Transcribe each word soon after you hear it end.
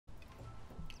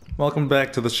Welcome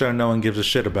back to the show no one gives a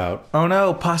shit about. Oh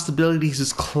no, Possibilities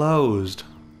is closed.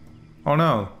 Oh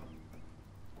no.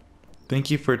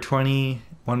 Thank you for 20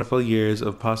 wonderful years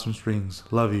of Possum Springs.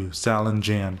 Love you, Sal and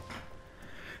Jan.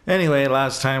 Anyway,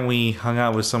 last time we hung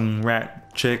out with some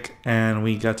rat chick and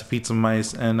we got to feed some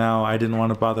mice, and now I didn't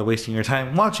want to bother wasting your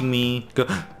time watching me go...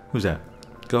 Who's that?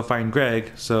 Go find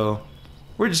Greg, so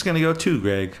we're just gonna go to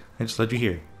Greg. I just let you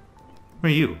hear. Who are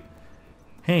you?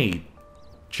 Hey,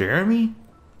 Jeremy?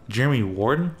 Jeremy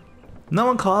Warden? No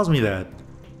one calls me that.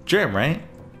 Germ, right?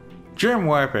 Germ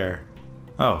Warfare.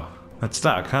 Oh, that's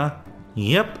Doc, huh?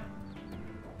 Yep.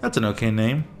 That's an okay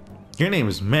name. Your name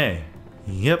is May.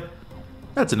 Yep.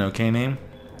 That's an okay name.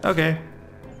 Okay.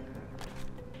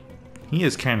 He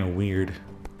is kind of weird.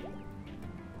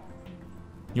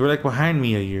 You were like behind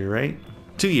me a year, right?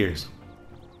 2 years.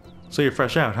 So you're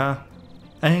fresh out, huh?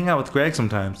 I hang out with Greg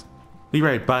sometimes. We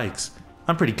ride bikes.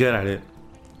 I'm pretty good at it.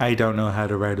 I don't know how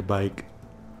to ride a bike.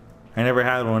 I never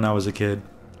had one when I was a kid.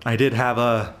 I did have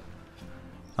a...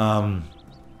 I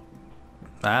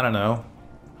don't know.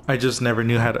 I just never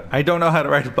knew how to... I don't know how to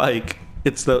ride a bike.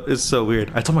 It's so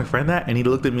weird. I told my friend that and he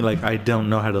looked at me like I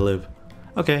don't know how to live.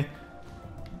 Okay.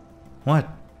 What?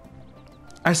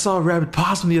 I saw a rabid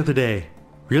possum the other day.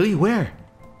 Really? Where?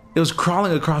 It was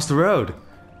crawling across the road.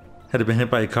 Had it been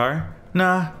hit by a car?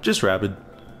 Nah, just rabid.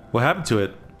 What happened to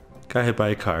it? Got hit by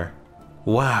a car.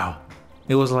 Wow.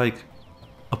 It was like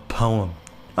a poem.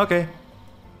 Okay.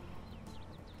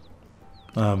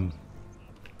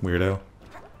 Weirdo.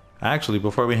 Actually,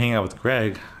 before we hang out with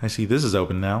Greg, I see this is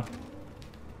open now.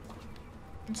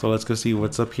 So let's go see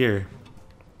what's up here.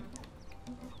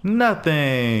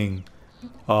 Nothing!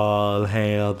 All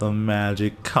hail the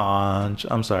magic conch.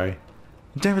 I'm sorry.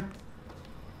 Damn it.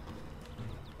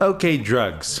 Okay,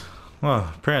 drugs.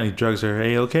 Well, apparently drugs are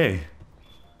A-okay.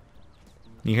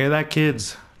 You hear that,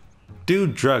 kids? Do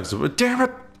drugs. Damn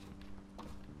it!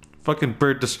 Fucking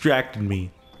bird distracted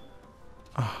me.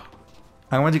 Oh.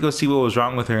 I went to go see what was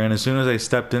wrong with her, and as soon as I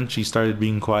stepped in, she started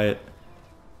being quiet.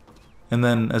 And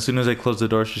then, as soon as I closed the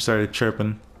door, she started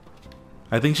chirping.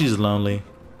 I think she's lonely.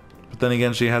 But then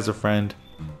again, she has a friend.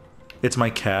 It's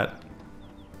my cat.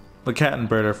 The cat and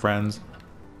bird are friends.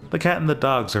 The cat and the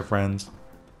dogs are friends.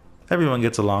 Everyone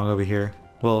gets along over here.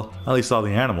 Well, at least all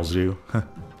the animals do.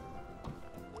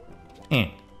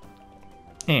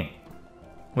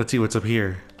 Let's see what's up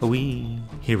here. Wee.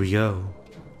 Here we go.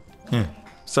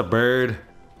 What's up, bird?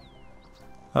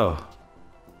 Oh.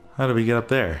 How did we get up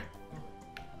there?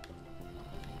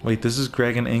 Wait, this is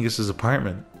Greg and Angus's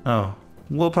apartment. Oh.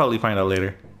 We'll probably find out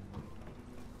later.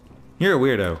 You're a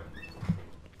weirdo.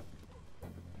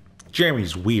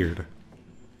 Jeremy's weird.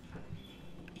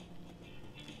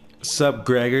 Sup,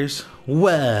 Gregers?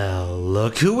 Well,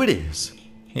 look who it is.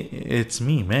 It's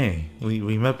me, May.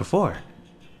 We met before.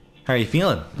 How are you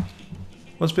feeling?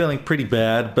 Was feeling pretty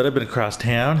bad, but I've been across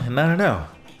town, and I don't know.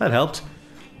 That helped.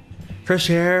 Fresh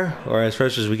air, or as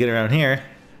fresh as we get around here.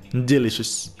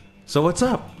 Delicious. So what's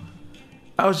up?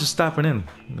 I was just stopping in.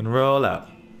 I'm gonna roll out.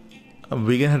 Are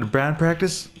we gonna have a band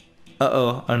practice?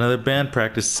 Uh-oh, another band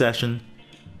practice session.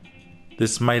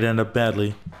 This might end up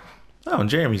badly. Oh, and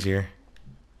Jeremy's here.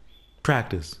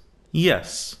 Practice.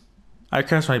 Yes. I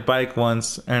crashed my bike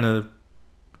once and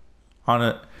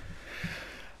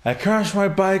I crashed my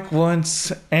bike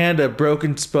once and a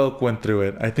broken spoke went through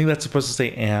it. I think that's supposed to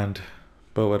say and,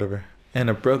 but whatever. And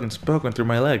a broken spoke went through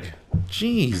my leg.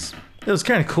 Jeez. It was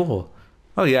kind of cool.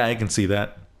 Oh yeah, I can see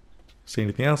that. See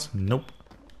anything else? Nope.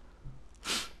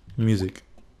 Music.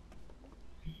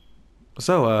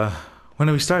 So, when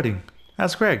are we starting?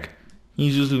 Ask Greg.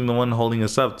 He's usually the one holding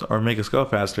us up or make us go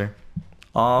faster.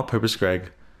 All-purpose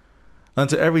Greg.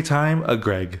 Unto every time, a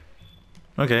Greg.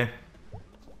 Okay.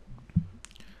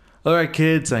 Alright,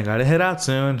 kids, I gotta head out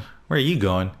soon. Where are you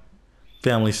going?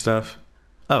 Family stuff.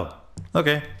 Oh,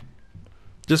 okay.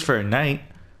 Just for a night.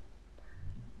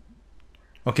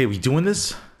 Okay, we doing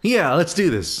this? Yeah, let's do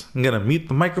this. I'm gonna mute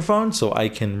the microphone so I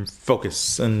can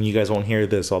focus and you guys won't hear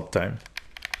this all the time.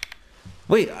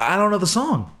 Wait, I don't know the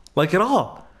song. Like at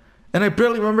all. And I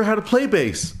barely remember how to play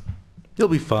bass. You'll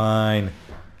be fine.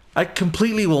 I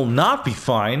completely will not be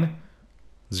fine.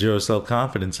 Zero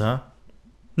self-confidence, huh?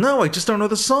 No, I just don't know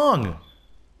the song.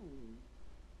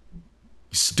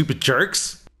 You stupid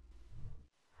jerks.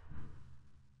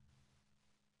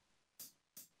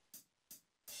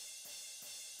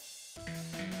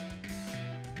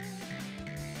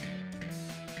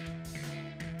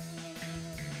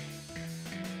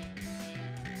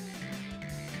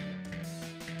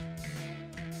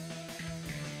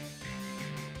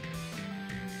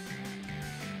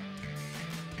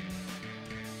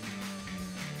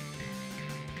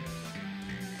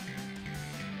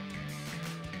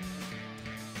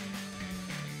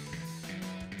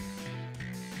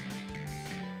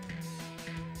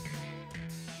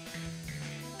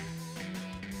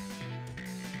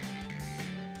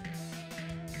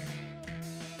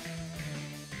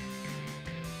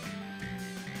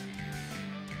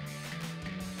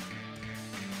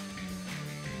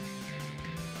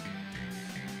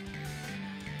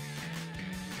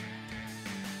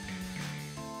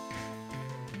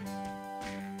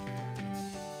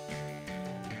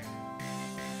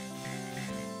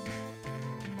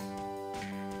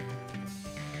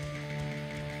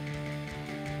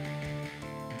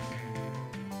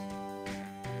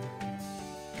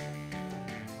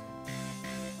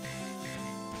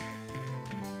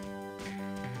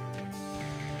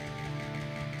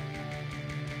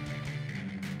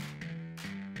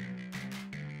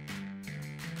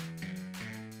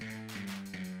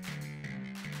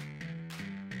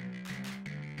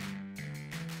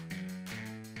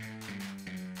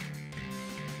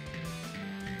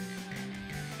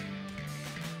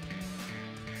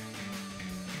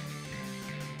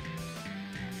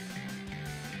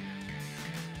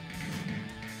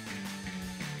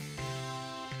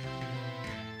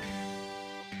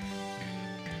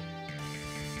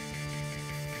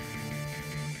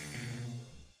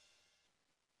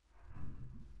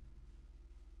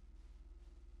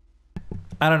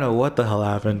 I don't know what the hell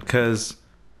happened, because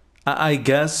I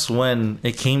guess when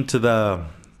it came to the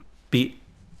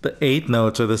 8th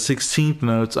notes or the 16th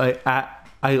notes,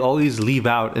 I always leave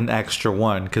out an extra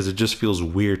one because it just feels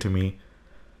weird to me.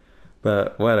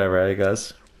 But whatever, I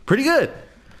guess. Pretty good.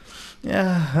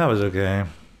 Yeah, that was okay.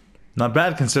 Not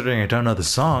bad considering I don't know the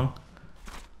song.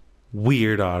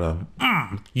 Weird Autumn.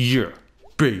 Yeah,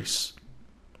 bass.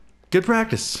 Good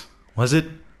practice. Was it?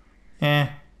 Eh.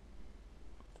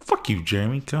 Fuck you,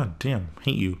 Jeremy. God damn,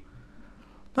 hate you.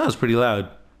 That was pretty loud.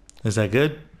 Is that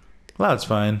good? Loud's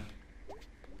fine.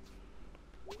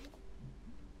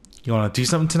 You want to do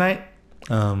something tonight?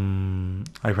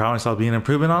 I promise I'll be an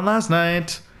improvement on last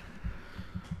night.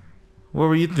 What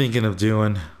were you thinking of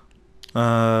doing?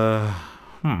 Want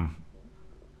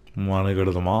to go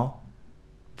to the mall?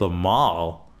 The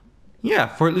mall? Yeah,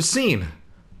 Fort Lucine.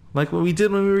 Like what we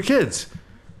did when we were kids.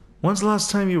 When's the last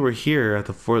time you were here at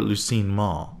the Fort Lucine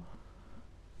Mall?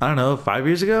 I don't know, 5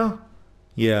 years ago?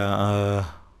 Yeah,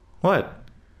 what?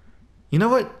 You know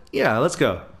what? Yeah, let's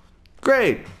go.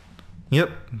 Great.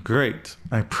 Yep, great.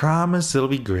 I promise it'll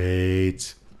be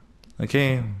great.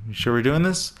 Okay, you sure we're doing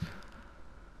this?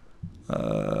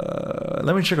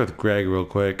 Let me check with Greg real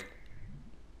quick.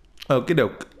 Okie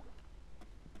doke.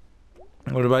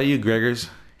 What about you, Gregors?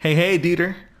 Hey,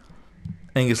 Dieter.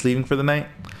 Angus leaving for the night?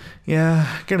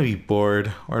 Yeah, gonna be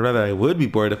bored. Or rather, I would be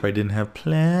bored if I didn't have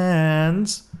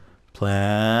plans.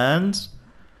 Plans?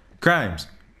 Crimes.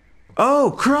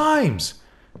 Oh, crimes!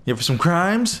 You have some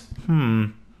crimes?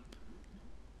 Let's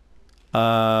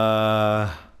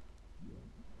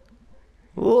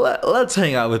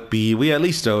hang out with B. We at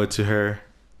least owe it to her.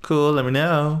 Cool, let me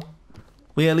know.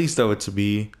 We at least owe it to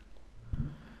B.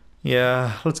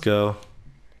 Yeah, let's go.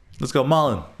 Let's go,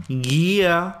 Mallin.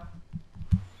 Yeah.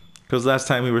 Because last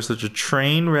time we were such a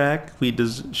train wreck.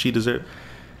 She deserved.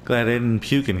 Glad I didn't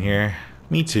puke in here.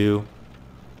 Me too.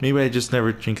 Maybe I just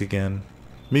never drink again.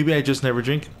 Maybe I just never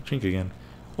drink again.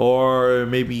 Or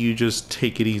maybe you just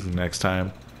take it easy next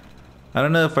time. I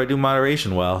don't know if I do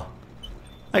moderation well.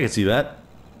 I can see that.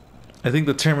 I think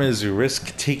the term is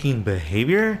risk-taking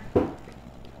behavior.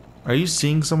 Are you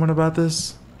seeing someone about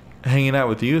this? Hanging out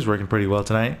with you is working pretty well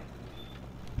tonight.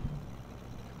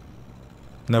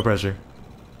 No pressure.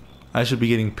 I should be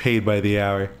getting paid by the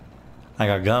hour. I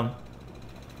got gum.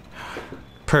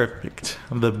 Perfect.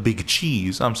 The big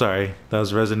cheese. I'm sorry. That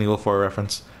was a Resident Evil 4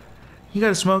 reference. You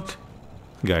got a smoke?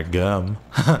 Got gum.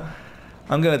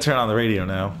 I'm gonna turn on the radio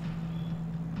now.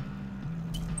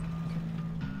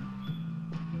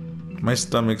 My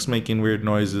stomach's making weird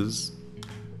noises.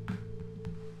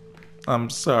 I'm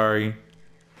sorry.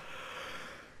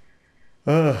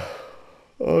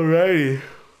 Alrighty.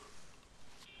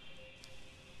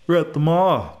 We're at the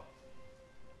mall.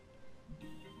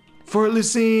 Fort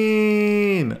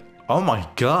Lucine! Oh my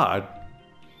god.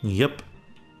 Yep.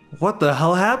 What the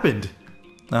hell happened?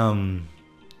 The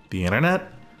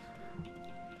internet?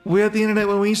 We had the internet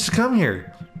when we used to come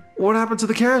here. What happened to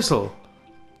the carousel?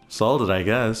 Sold it, I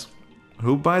guess.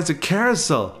 Who buys a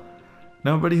carousel?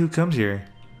 Nobody who comes here.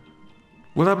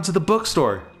 What happened to the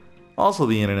bookstore? Also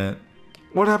the internet.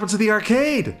 What happened to the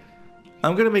arcade?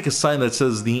 I'm gonna make a sign that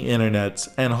says the internet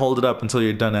and hold it up until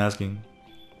you're done asking.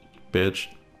 Bitch.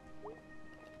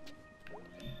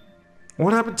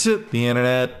 What happened to the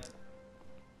internet?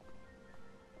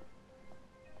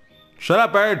 Shut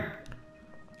up, bird!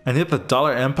 And yet the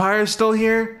Dollar Empire is still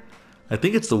here? I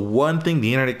think it's the one thing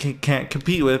the internet can't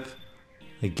compete with.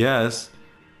 I guess.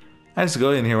 I used to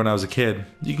go in here when I was a kid.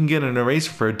 You can get an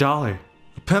eraser for $1.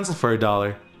 A pencil for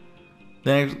 $1.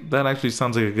 That actually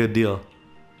sounds like a good deal.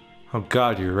 Oh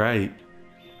god, you're right.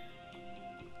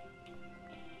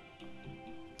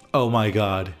 Oh my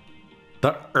god.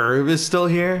 The herb is still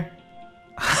here?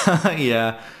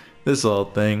 Yeah, this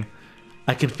old thing.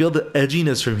 I can feel the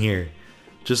edginess from here.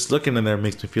 Just looking in there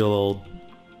makes me feel old.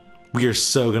 We are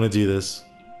so gonna do this.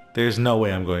 There's no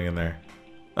way I'm going in there.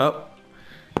 Oh.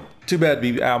 Too bad,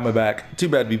 BB. Ow, my back. Too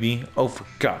bad, BB. Oh, for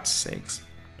God's sakes.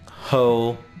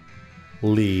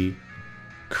 Holy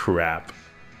crap.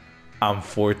 I'm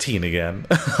 14 again.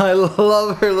 I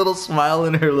love her little smile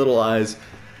and her little eyes.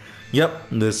 Yep,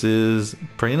 this is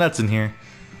pretty nuts in here.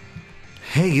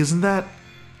 Hey, isn't that...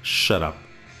 Shut up.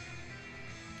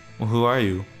 Well, who are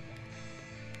you?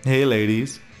 Hey,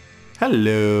 ladies.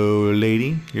 Hello,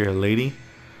 lady. You're a lady.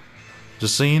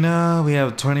 Just so you know, we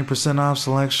have 20% off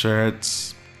select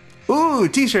shirts. Ooh,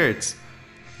 t-shirts.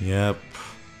 Yep.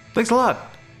 Thanks a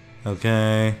lot.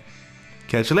 Okay.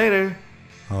 Catch you later.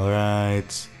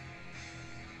 Alright.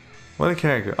 What a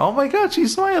character. Oh my god,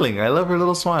 she's smiling. I love her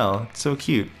little smile. It's so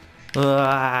cute.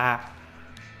 Haha,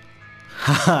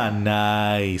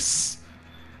 nice.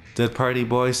 Dead Party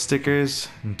Boys stickers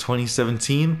in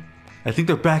 2017. I think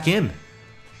they're back in.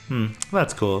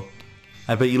 That's cool.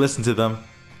 I bet you listen to them.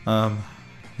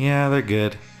 Yeah, they're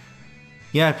good.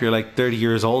 Yeah, if you're like 30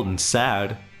 years old and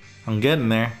sad. I'm getting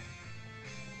there.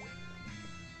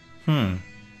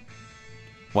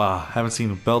 Wow, haven't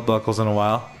seen belt buckles in a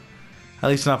while. At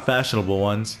least not fashionable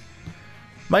ones.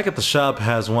 Mike at the shop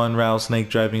has one rattlesnake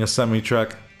driving a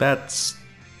semi-truck.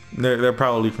 They're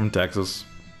probably from Texas.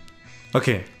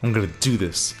 Okay, I'm gonna do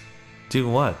this. Do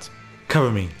what?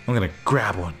 Cover me. I'm gonna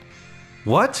grab one.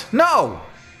 What? No!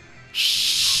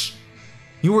 Shh!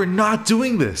 You are not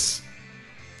doing this!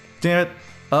 Damn it.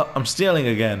 Oh, I'm stealing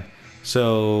again.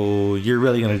 So, you're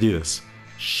really gonna do this.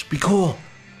 Shh, be cool.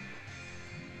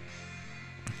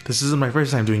 This isn't my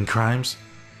first time doing crimes.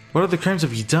 What other crimes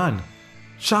have you done?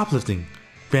 Shoplifting,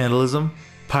 vandalism,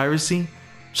 piracy,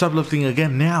 shoplifting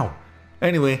again now.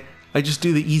 Anyway, I just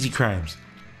do the easy crimes.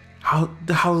 How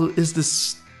is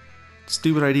this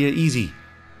stupid idea easy?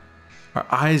 Our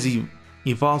eyes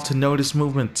evolved to notice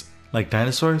movement, like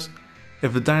dinosaurs?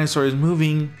 If a dinosaur is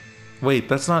moving... Wait,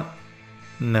 that's not...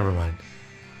 Never mind.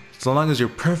 So long as you're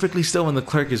perfectly still when the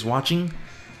clerk is watching,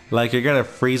 like you're gonna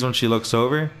freeze when she looks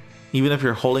over, even if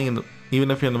you're in the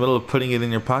middle of putting it in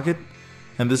your pocket,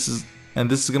 and this is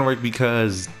gonna work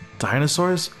because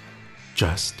dinosaurs,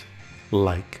 just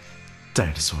like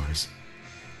dinosaurs.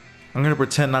 I'm gonna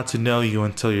pretend not to know you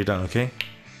until you're done, okay?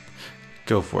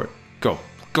 Go for it. Go,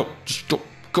 just go.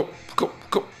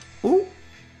 Ooh.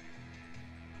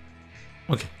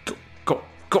 Okay, go.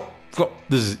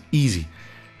 This is easy.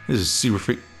 This is super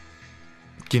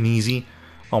freaking easy.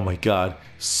 Oh my god,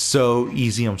 so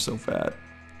easy. I'm so fat.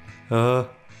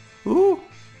 Ooh.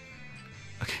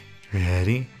 Okay,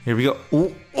 ready? Here we go.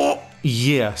 Ooh, oh,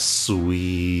 yeah,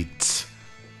 sweet.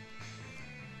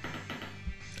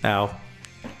 Ow.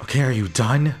 Okay, are you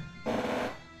done?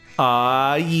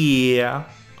 Yeah.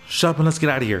 Shut up and let's get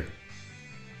out of here.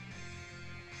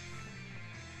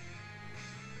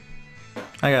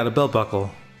 I got a belt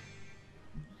buckle.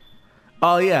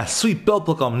 Oh yeah, sweet belt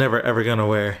buckle I'm never ever gonna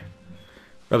wear.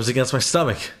 Rubs against my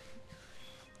stomach.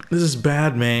 This is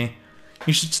bad, May.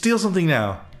 You should steal something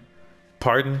now.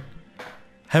 Pardon?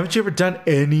 Haven't you ever done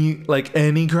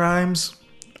any crimes?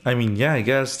 I mean, yeah, I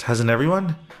guess. Hasn't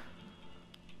everyone?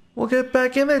 Well, get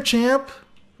back in there, champ.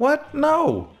 What?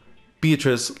 No.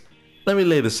 Beatrice, let me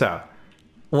lay this out.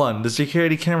 1. The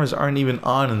security cameras aren't even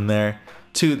on in there.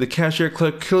 2. The cashier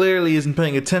clerk clearly isn't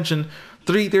paying attention.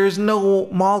 3. There is no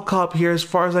mall cop here as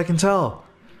far as I can tell.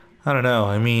 I don't know,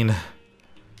 I mean...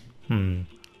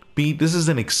 B, this is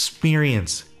an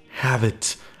experience. Have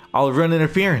it. I'll run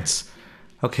interference.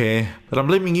 Okay, but I'm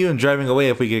blaming you and driving away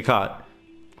if we get caught.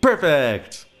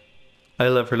 Perfect! I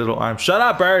love her little arm. Shut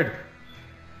up, bird!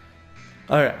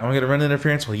 Alright, I'm gonna run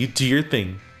interference while you do your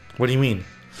thing. What do you mean?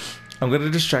 I'm gonna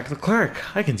distract the clerk.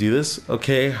 I can do this.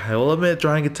 Okay, I will admit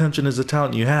drawing attention is a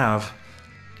talent you have.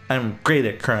 I'm great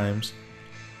at crimes.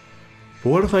 But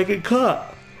what if I get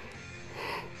caught?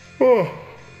 Oh,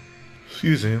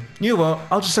 excuse me. You won't.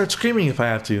 I'll just start screaming if I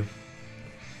have to.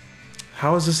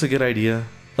 How is this a good idea?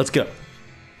 Let's go.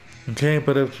 Okay,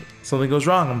 but if something goes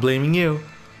wrong, I'm blaming you.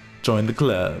 Join the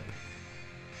club.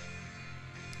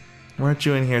 Weren't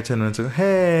you in here 10 minutes ago?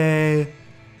 Hey!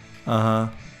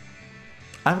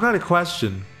 I've got a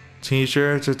question.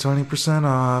 T-shirts are 20%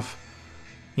 off.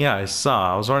 Yeah, I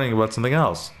saw. I was wondering about something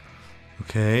else.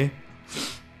 Okay.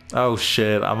 Oh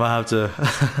shit, I'm gonna have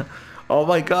to... Oh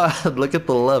my god, look at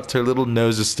the left. Her little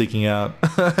nose is sticking out.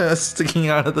 Sticking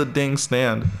out of the dang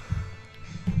stand.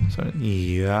 So,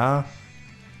 yeah.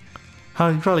 How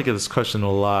you probably get this question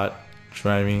a lot.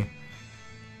 Try me.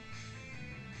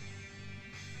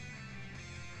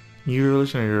 You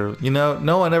revolutionary. You know,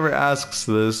 no one ever asks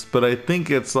this, but I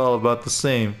think it's all about the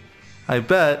same. I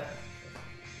bet.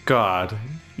 God.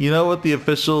 You know what the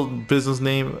official business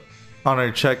name on our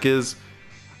check is?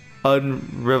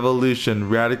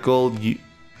 Unrevolution Radical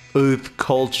Youth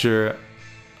Culture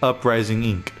Uprising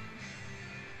Inc.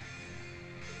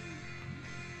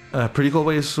 Pretty cool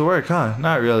ways to work, huh?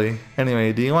 Not really.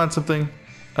 Anyway, do you want something?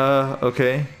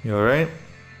 Okay. You alright?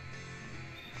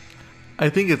 I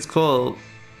think it's cool.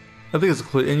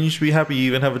 And you should be happy you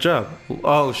even have a job.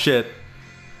 Oh shit.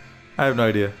 I have no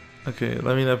idea. Okay,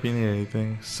 let me know if you need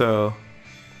anything. So,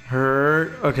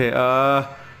 okay, I'm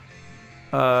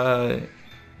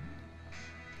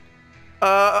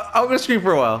gonna scream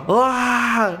for a while.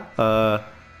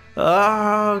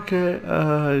 Okay,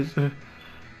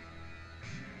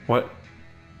 what?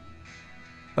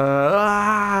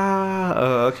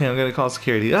 Okay, I'm gonna call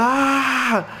security.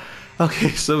 Okay,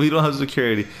 so we don't have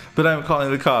security, but I'm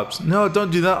calling the cops. No,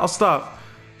 don't do that. I'll stop.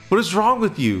 What is wrong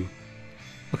with you?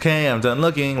 Okay, I'm done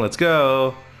looking. Let's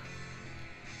go.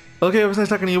 Okay, I was nice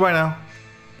talking to you. Bye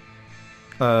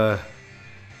now.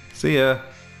 See ya.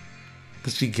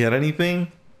 Did she get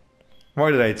anything?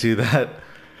 Why did I do that?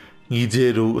 You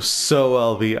did so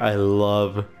well, V. I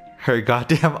love her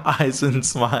goddamn eyes and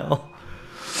smile.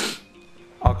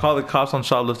 I'll call the cops on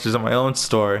shoplifters at my own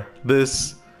store.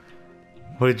 This...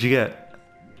 What did you get?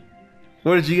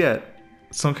 What did you get?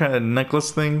 Some kind of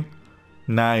necklace thing?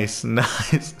 Nice,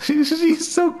 nice.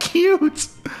 She's so cute.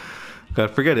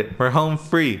 God, forget it. We're home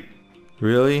free.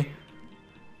 Really?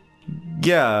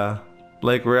 Yeah.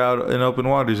 Like we're out in open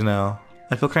waters now.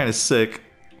 I feel kind of sick.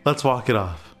 Let's walk it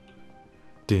off.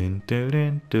 That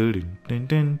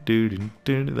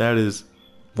is...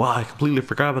 Wow, I completely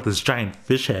forgot about this giant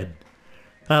fish head.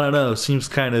 I don't know, seems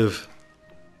kind of...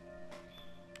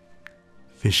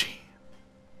 fishy.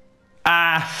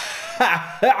 Ah!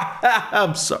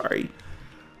 I'm sorry.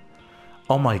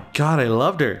 Oh my god, I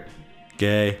loved her.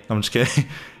 Gay. I'm just kidding.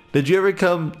 Did you ever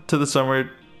come to the summer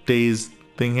days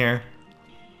thing here?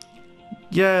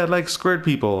 Yeah, like squirt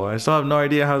people. I still have no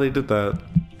idea how they did that.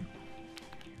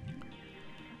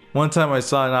 One time I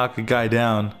saw knock a guy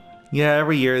down. Yeah,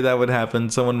 every year that would happen.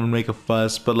 Someone would make a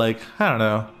fuss, but like, I don't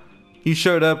know. He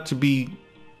showed up to be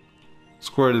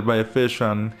squirted by a fish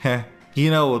fountain. Heh.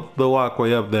 You know the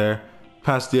walkway up there,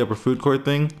 past the upper food court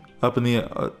thing? Up in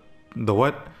the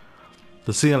what?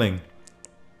 The ceiling.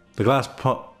 The glass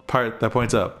part that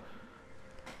points up.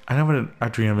 I know what an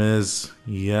atrium is.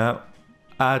 Yeah.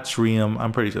 Atrium.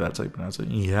 I'm pretty sure that's how you pronounce it.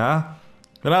 Yeah.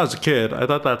 When I was a kid, I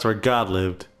thought that's where God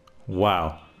lived.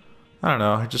 Wow. I don't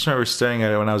know. I just remember staring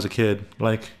at it when I was a kid.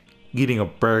 Like, eating a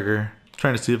burger.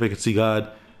 Trying to see if I could see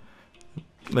God.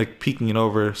 Like, peeking it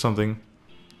over or something.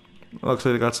 Looks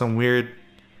like they got some weird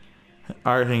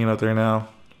art hanging out there now.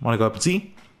 Wanna go up and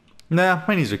see? Nah,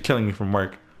 my knees are killing me from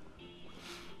work.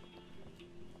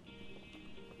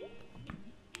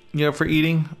 You up for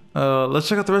eating? Let's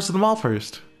check out the rest of the mall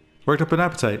first. Worked up an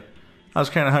appetite. I was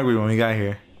kinda hungry when we got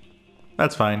here.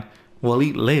 That's fine. We'll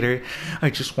eat later. I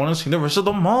just want to see the rest of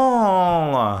the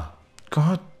mall.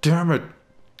 God damn it.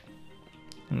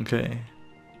 Okay.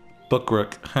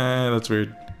 Bookrook. That's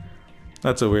weird.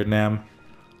 That's a weird name.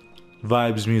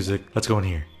 Vibes music. Let's go in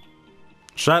here.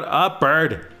 Shut up,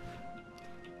 bird.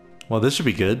 Well, this should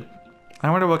be good.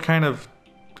 I wonder what kind of...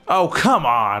 Oh, come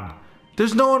on.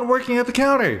 There's no one working at the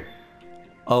counter.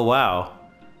 Oh, wow.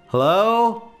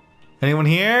 Hello? Anyone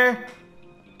here?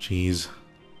 Jeez.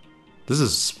 This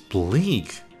is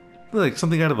bleak. Like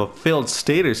something out of a failed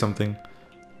state or something.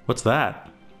 What's that?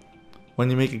 When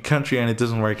you make a country and it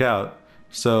doesn't work out.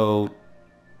 So,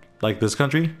 like this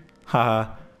country?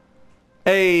 Haha.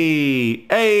 Hey!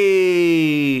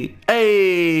 Hey!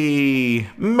 Hey!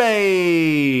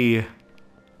 May!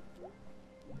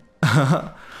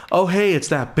 Oh hey, it's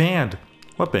that band.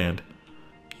 What band?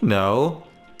 No.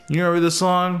 You remember this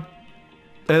song?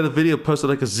 I had the video posted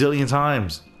like a zillion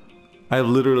times. I have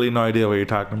literally no idea what you're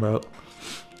talking about.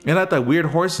 It had that weird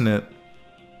horse in it.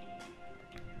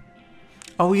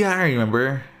 Oh yeah, I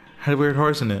remember. Had a weird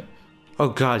horse in it. Oh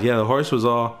god, yeah, the horse was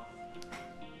all...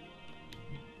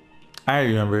 I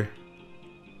remember.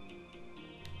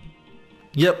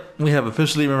 Yep, we have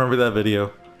officially remembered that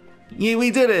video. Yeah,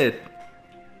 we did it!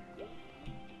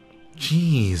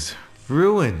 Jeez,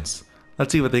 ruins.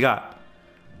 Let's see what they got.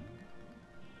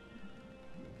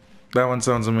 That one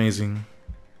sounds amazing.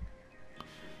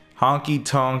 Honky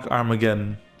Tonk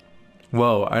Armageddon.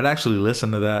 Whoa, I'd actually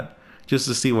listen to that just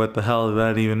to see what the hell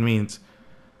that even means.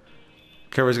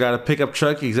 Trevor's got a pickup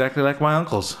truck exactly like my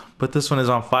uncle's, but this one is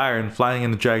on fire and flying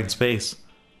in the dragon's face.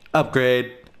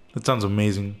 Upgrade. That sounds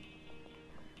amazing.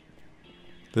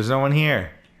 There's no one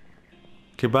here.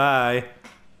 Okay, bye.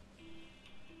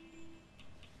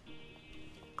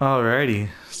 Alrighty,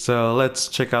 so let's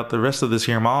check out the rest of this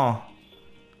here mall.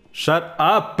 Shut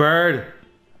up, bird!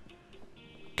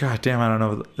 God damn, I don't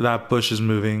know if that bush is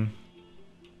moving.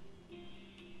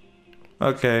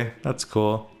 Okay, that's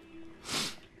cool.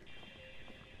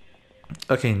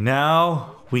 Okay,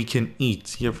 now we can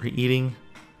eat. You ever eating?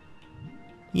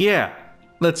 Yeah,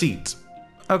 let's eat.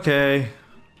 Okay.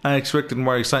 I expected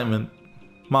more excitement.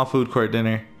 Mall food court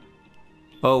dinner.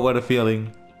 Oh, what a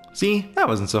feeling. See, that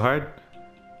wasn't so hard.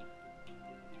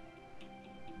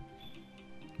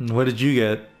 What did you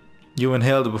get? You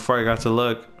inhaled it before I got to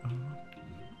look.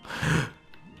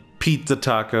 Pizza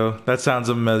taco. That sounds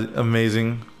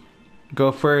amazing.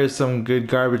 Go for some good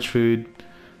garbage food.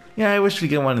 Yeah, I wish we'd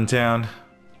get one in town.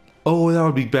 Oh, that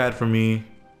would be bad for me.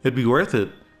 It'd be worth it.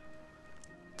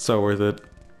 So worth it.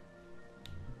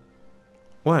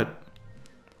 What?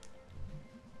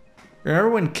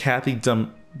 Remember when Kathy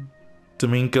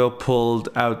Domingo pulled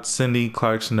out Cindy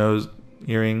Clark's nose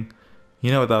earring.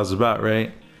 You know what that was about,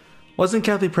 right? Wasn't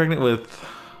Kathy pregnant with,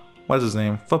 what's his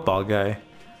name? Football guy.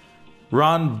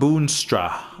 Ron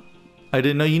Boonstra. I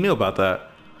didn't know you knew about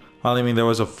that. Well, I mean, there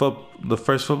was the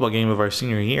first football game of our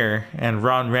senior year, and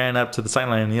Ron ran up to the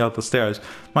sideline and yelled at the stairs,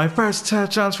 "My first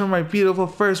touchdowns for my beautiful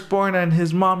firstborn and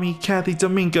his mommy, Kathy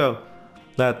Domingo."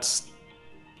 That's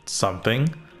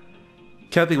something.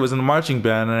 Kathy was in the marching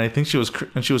band, and I think she was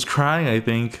crying. I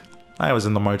think I was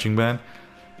in the marching band,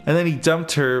 and then he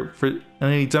dumped her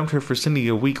for Cindy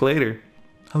a week later.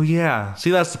 Oh yeah,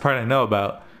 see, that's the part I know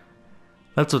about.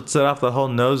 That's what set off the whole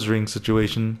nose ring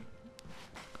situation.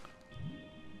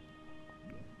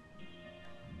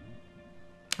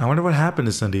 I wonder what happened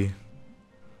to Cindy.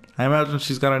 I imagine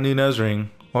she's got a new nose ring,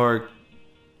 or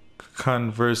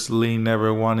conversely,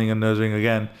 never wanting a nose ring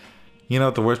again. You know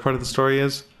what the worst part of the story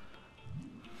is?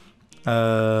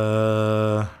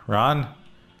 Ron?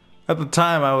 At the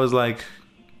time, I was like,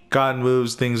 God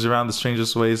moves things around the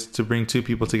strangest ways to bring two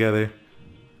people together.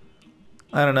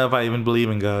 I don't know if I even believe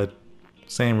in God.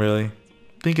 Same, really.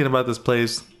 Thinking about this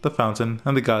place, the fountain,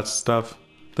 and the God stuff.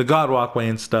 The God walkway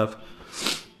and stuff.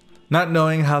 Not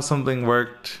knowing how something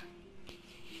worked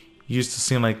used to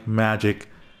seem like magic.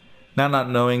 Now not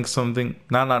knowing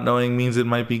means it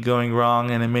might be going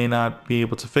wrong and it may not be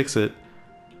able to fix it.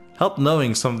 Help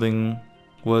knowing something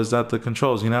was at the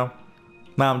controls, you know?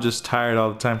 Now I'm just tired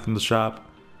all the time from the shop.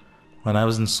 When I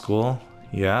was in school,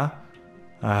 yeah?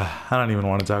 I don't even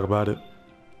want to talk about it.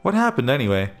 What happened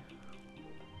anyway?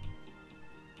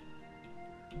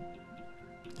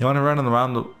 You want to run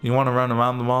around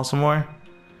the mall some more?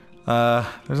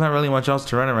 There's not really much else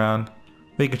to run around.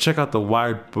 But you can check out the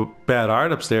wired bad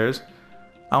art upstairs.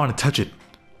 I want to touch it.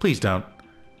 Please don't.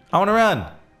 I want to run.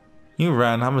 You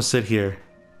run. I'm gonna sit here.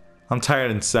 I'm tired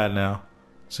and sad now.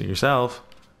 Suit yourself.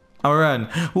 I'm gonna run.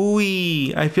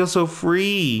 Wee! I feel so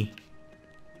free.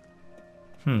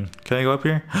 Can I go up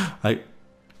here? I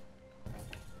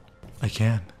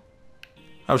can.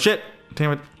 Oh shit!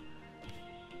 Damn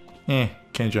it.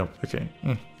 Can't jump. Okay.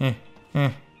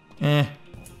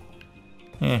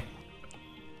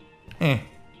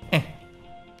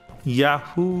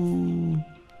 Yahoo!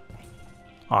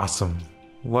 Awesome.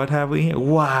 What have we here?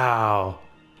 Wow!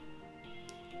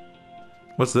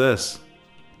 What's this?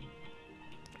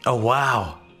 Oh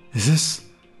wow! Is this?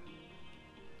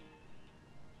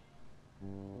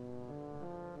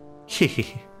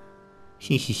 Hehehe.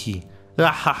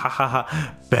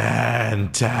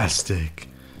 Fantastic.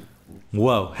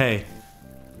 Whoa, hey.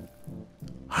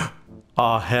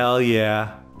 Oh, hell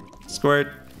yeah. Squirt.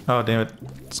 Oh, damn it.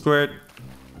 Squirt.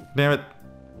 Damn it.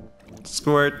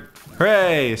 Squirt.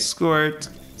 Hooray! Squirt.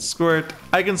 Squirt.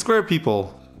 I can squirt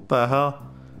people. The hell?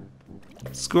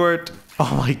 Squirt.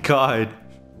 Oh my god.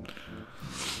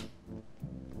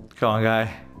 Come on,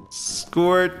 guy.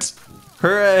 Squirt.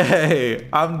 Hooray!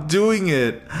 I'm doing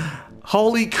it.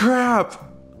 Holy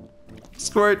crap.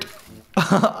 Squirt.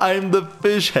 I'm the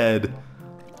fish head.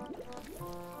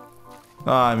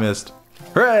 Oh, I missed.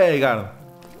 Hooray! Got him.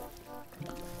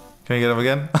 Can I get him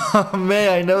again? Oh,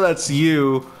 man, I know that's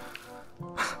you.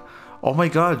 Oh my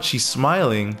god, she's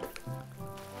smiling.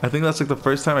 I think that's like the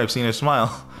first time I've seen her smile.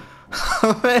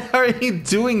 Why are you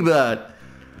doing that?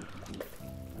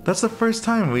 That's the first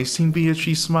time we've seen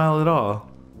Beatrice smile at all.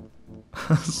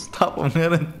 Stop, I'm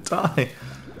gonna die.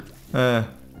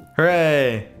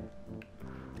 Hooray!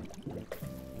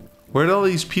 Where'd all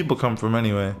these people come from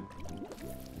anyway?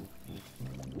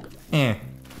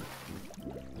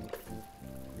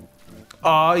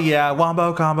 Oh yeah,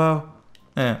 wombo combo.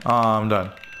 Oh, I'm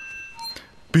done.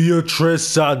 Beatrice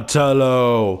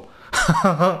Santello.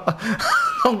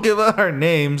 Don't give out our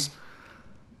names.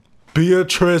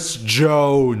 Beatrice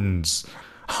Jones.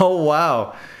 Oh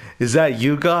wow. Is that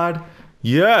you, God?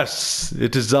 Yes,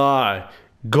 it is I.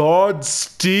 God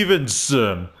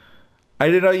Stevenson. I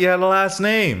didn't know you had a last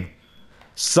name.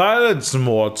 Silence,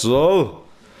 mortal.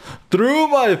 Through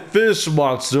my fish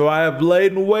monster, I have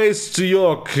laid waste to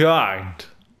your kind.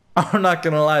 I'm not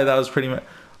gonna lie, that was pretty much...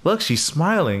 Look, she's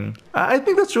smiling. I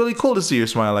think that's really cool to see her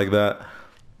smile like that.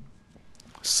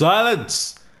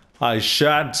 Silence! I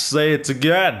shan't say it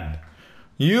again.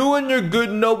 You and your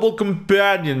good noble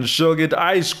companion shall get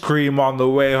ice cream on the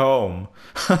way home.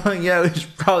 Yeah, we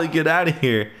should probably get out of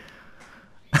here.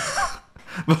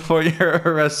 Before you're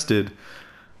arrested.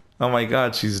 Oh my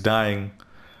god, she's dying.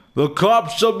 The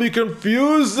cops shall be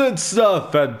confused and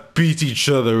stuff and beat each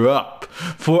other up.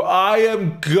 For I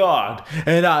am God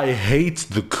and I hate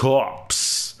the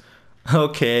cops.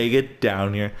 Okay, get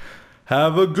down here.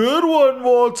 Have a good one,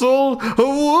 mortal.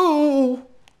 Woo!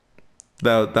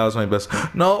 That was my best.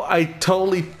 No, I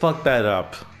totally fucked that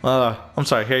up. I'm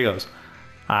sorry. Here he goes.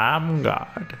 I'm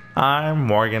God. I'm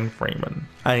Morgan Freeman.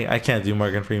 I can't do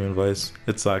Morgan Freeman voice.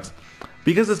 It sucks.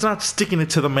 Because it's not sticking it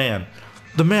to the man.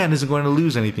 The man isn't going to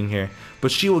lose anything here,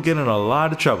 but she will get in a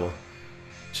lot of trouble.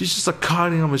 She's just a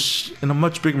cog in a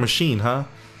much bigger machine, huh?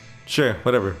 Sure,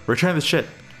 whatever. Return the shit.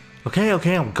 Okay,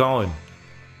 I'm going.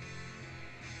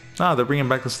 Ah, they're bringing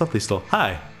back the stuff they stole.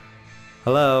 Hi.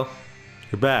 Hello.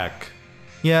 You're back.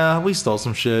 Yeah, we stole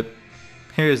some shit.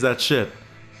 Here's that shit.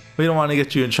 We don't want to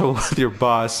get you in trouble with your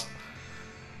boss.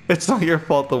 It's not your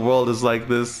fault the world is like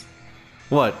this.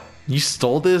 What? You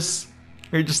stole this?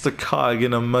 You're just a cog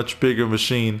in a much bigger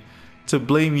machine. To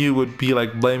blame you would be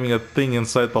like blaming a thing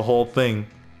inside the whole thing.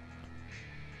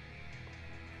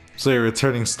 So you're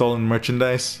returning stolen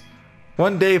merchandise?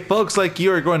 One day, folks like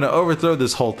you are going to overthrow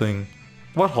this whole thing.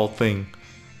 What whole thing?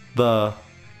 The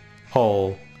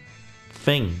whole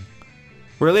thing.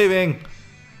 We're leaving.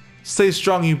 Stay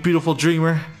strong, you beautiful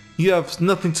dreamer. You have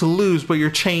nothing to lose but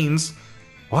your chains.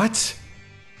 What?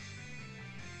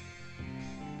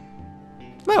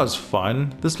 That was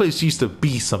fun. This place used to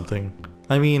be something.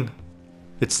 I mean,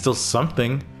 it's still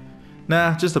something.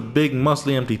 Nah, just a big,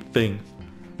 mostly empty thing.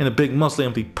 In a big, mostly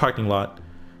empty parking lot.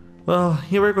 Well,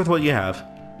 you work with what you have.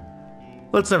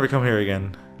 Let's never come here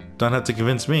again. Don't have to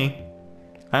convince me.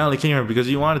 I only came here because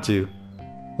you wanted to.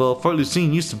 Well, Fort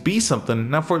Lucine used to be something.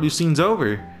 Now Fort Lucine's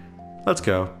over. Let's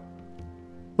go.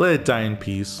 Let it die in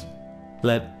peace.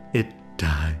 Let it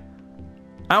die.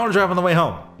 I want to drive on the way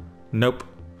home. Nope.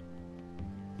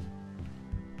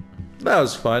 That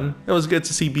was fun. It was good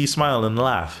to see B smile and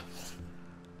laugh.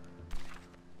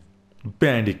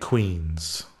 Bandit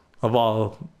Queens of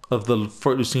the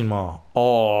Fort Lucine Mall.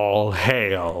 All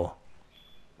hail.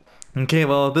 Okay,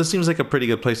 well, this seems like a pretty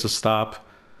good place to stop.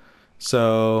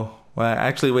 So, well,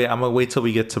 actually, wait, I'm gonna wait till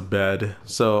we get to bed.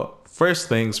 So, first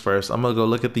things first, I'm gonna go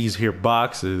look at these here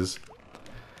boxes.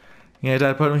 Yeah,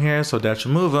 Dad put them here, so Dad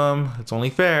should move them. It's only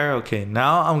fair. Okay,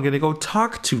 now I'm gonna go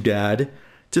talk to Dad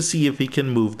to see if he can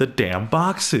move the damn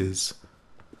boxes.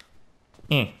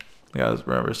 You guys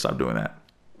remember, stop doing that.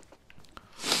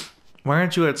 Why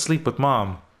aren't you at sleep with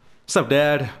Mom? What's up,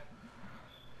 Dad?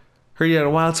 Heard you had a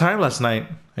wild time last night.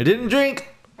 I didn't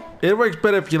drink. It works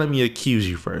better if you let me accuse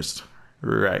you first.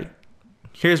 Right.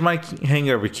 Here's my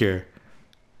hangover cure.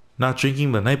 Not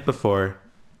drinking the night before.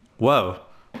 Whoa.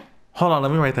 Hold on,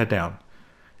 let me write that down.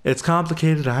 It's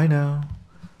complicated, I know.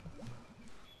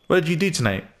 What did you do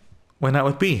tonight? Went out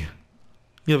with B.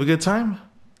 You have a good time?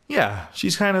 Yeah,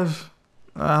 she's kind of...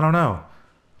 I don't know.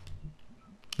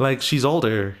 Like, she's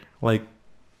older. Like,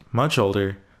 much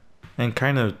older. And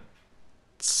kind of...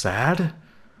 sad?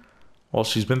 Well,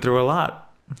 she's been through a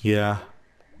lot. Yeah.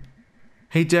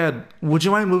 Hey, Dad, would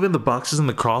you mind moving the boxes in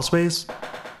the crawl space?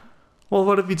 Well,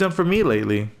 what have you done for me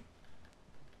lately?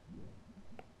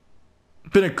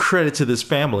 Been a credit to this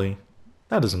family.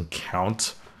 That doesn't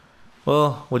count.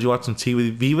 Well, would you watch some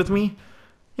TV with me?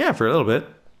 Yeah, for a little bit.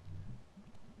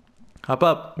 Hop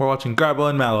up. We're watching Garbo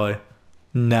and Malloy.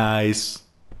 Nice.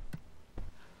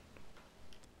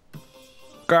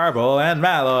 Garbo and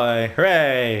Malloy.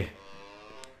 Hooray!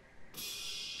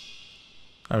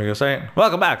 There we go, say it.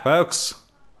 Welcome back, folks.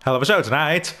 Hell of a show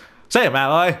tonight. Say it,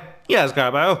 Malloy. Yes,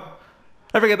 Garbo.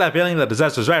 Ever get that feeling that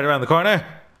disaster's right around the corner?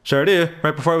 Sure do.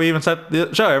 Right before we even start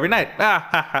the show every night. Ah,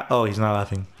 ha, ha. Oh, he's not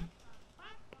laughing.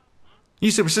 You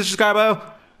superstitious, Garbo?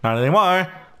 Not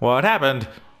anymore. What happened?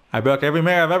 I broke every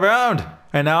mirror I've ever owned.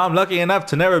 And now I'm lucky enough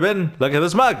to never been. Look at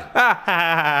this mug. Ah, ha,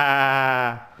 ha,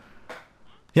 ha.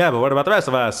 Yeah, but what about the rest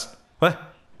of us? What?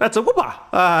 That's a whoopah.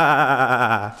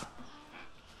 Ah.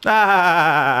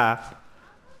 Ah.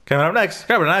 Coming up next,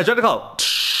 Garbo and I join the cult.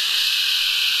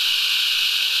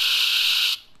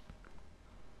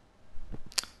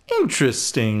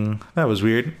 Interesting. That was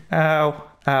weird. Ow.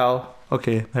 Ow.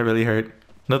 Okay, that really hurt.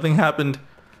 Nothing happened.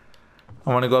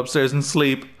 I want to go upstairs and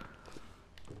sleep.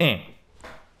 That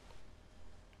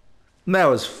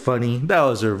was funny. That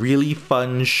was a really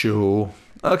fun show.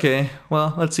 Okay,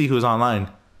 well, let's see who's online.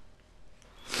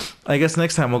 I guess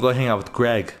next time we'll go hang out with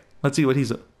Greg. Let's see what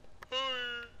he's...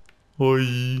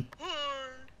 Hi.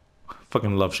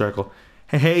 Fucking love Sharkle.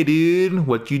 Hey, dude.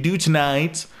 What you do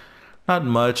tonight? Not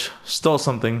much. Stole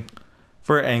something.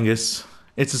 For Angus.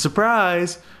 It's a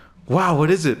surprise. Wow, what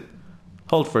is it?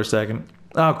 Hold for a second.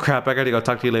 Oh, crap. I gotta go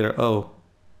talk to you later. Oh.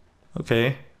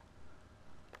 Okay.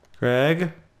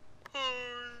 Greg?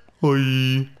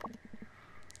 Hi.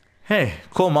 Hey,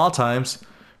 cool mall times.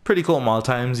 Pretty cool mall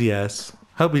times, yes.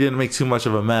 Hope we didn't make too much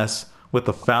of a mess with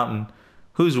the fountain.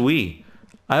 Who's we?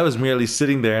 I was merely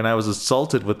sitting there and I was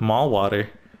assaulted with mall water.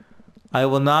 I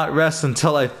will not rest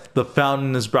until the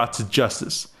fountain is brought to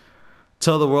justice.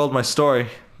 Tell the world my story.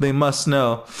 They must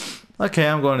know. Okay,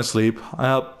 I'm going to sleep. I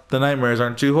hope the nightmares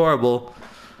aren't too horrible.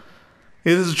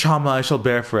 It is a trauma I shall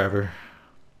bear forever.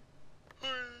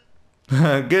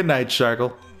 Good night,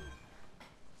 Sharkle.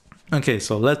 Okay,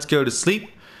 so let's go to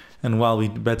sleep. And while we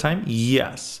bedtime,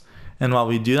 yes. And while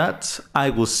we do that, I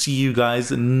will see you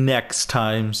guys next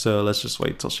time. So let's just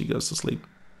wait till she goes to sleep.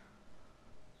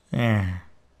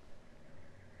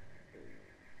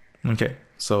 Okay,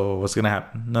 so what's gonna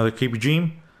happen? Another creepy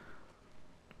dream?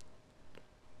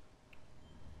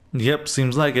 Yep,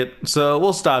 seems like it. So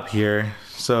we'll stop here.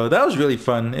 So that was really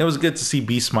fun. It was good to see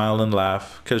Bee smile and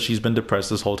laugh because she's been depressed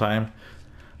this whole time.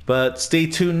 But stay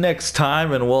tuned next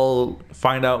time and we'll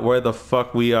find out where the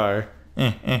fuck we are.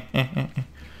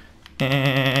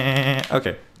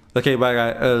 Okay. Okay, bye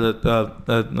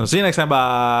guys. See you next time.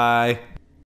 Bye.